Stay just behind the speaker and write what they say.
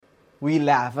We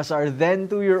laugh as our then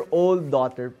 2-year-old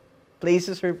daughter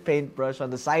places her paintbrush on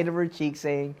the side of her cheek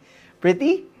saying,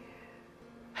 "Pretty?"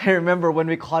 I remember when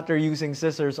we caught her using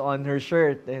scissors on her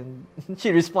shirt and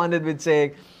she responded with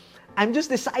saying, "I'm just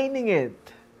designing it."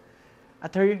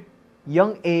 At her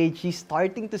young age, she's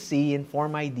starting to see and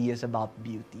form ideas about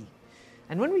beauty.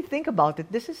 And when we think about it,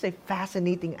 this is a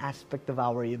fascinating aspect of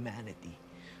our humanity,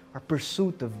 our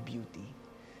pursuit of beauty.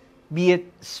 Be it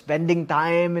spending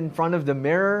time in front of the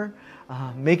mirror,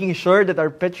 making sure that our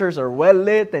pictures are well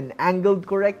lit and angled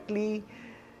correctly,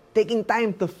 taking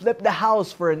time to flip the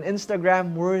house for an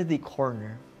Instagram-worthy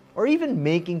corner, or even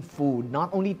making food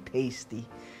not only tasty,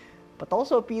 but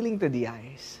also appealing to the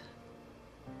eyes.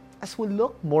 As we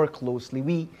look more closely,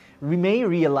 we may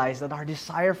realize that our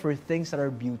desire for things that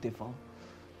are beautiful,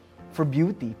 for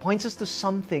beauty, points us to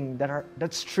something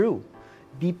that's true,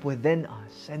 deep within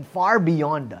us, and far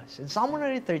beyond us. In Psalm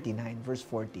 139, verse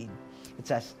 14, it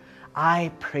says,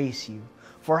 "I praise you,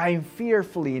 for I am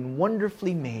fearfully and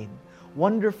wonderfully made.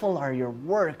 Wonderful are your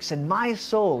works, and my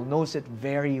soul knows it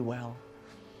very well."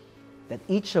 That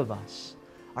each of us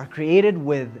are created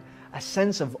with a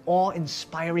sense of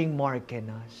awe-inspiring mark in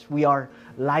us. We are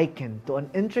likened to an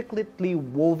intricately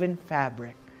woven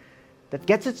fabric that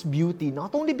gets its beauty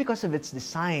not only because of its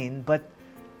design, but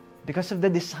because of the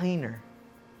designer.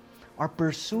 Our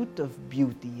pursuit of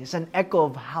beauty is an echo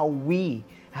of how we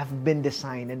have been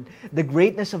designed and the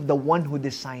greatness of the one who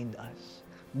designed us,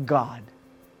 God.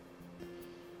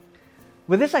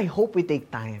 With this, I hope we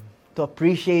take time to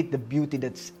appreciate the beauty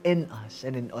that's in us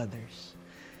and in others.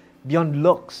 Beyond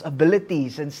looks,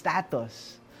 abilities, and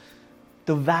status,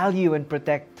 to value and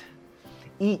protect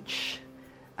each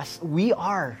as we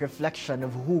are a reflection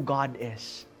of who God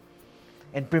is.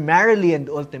 And primarily and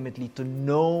ultimately to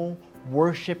know,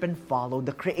 worship, and follow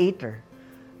the Creator,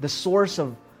 the source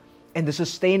of and the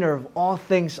sustainer of all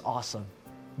things awesome,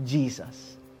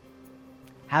 Jesus.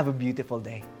 Have a beautiful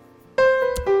day.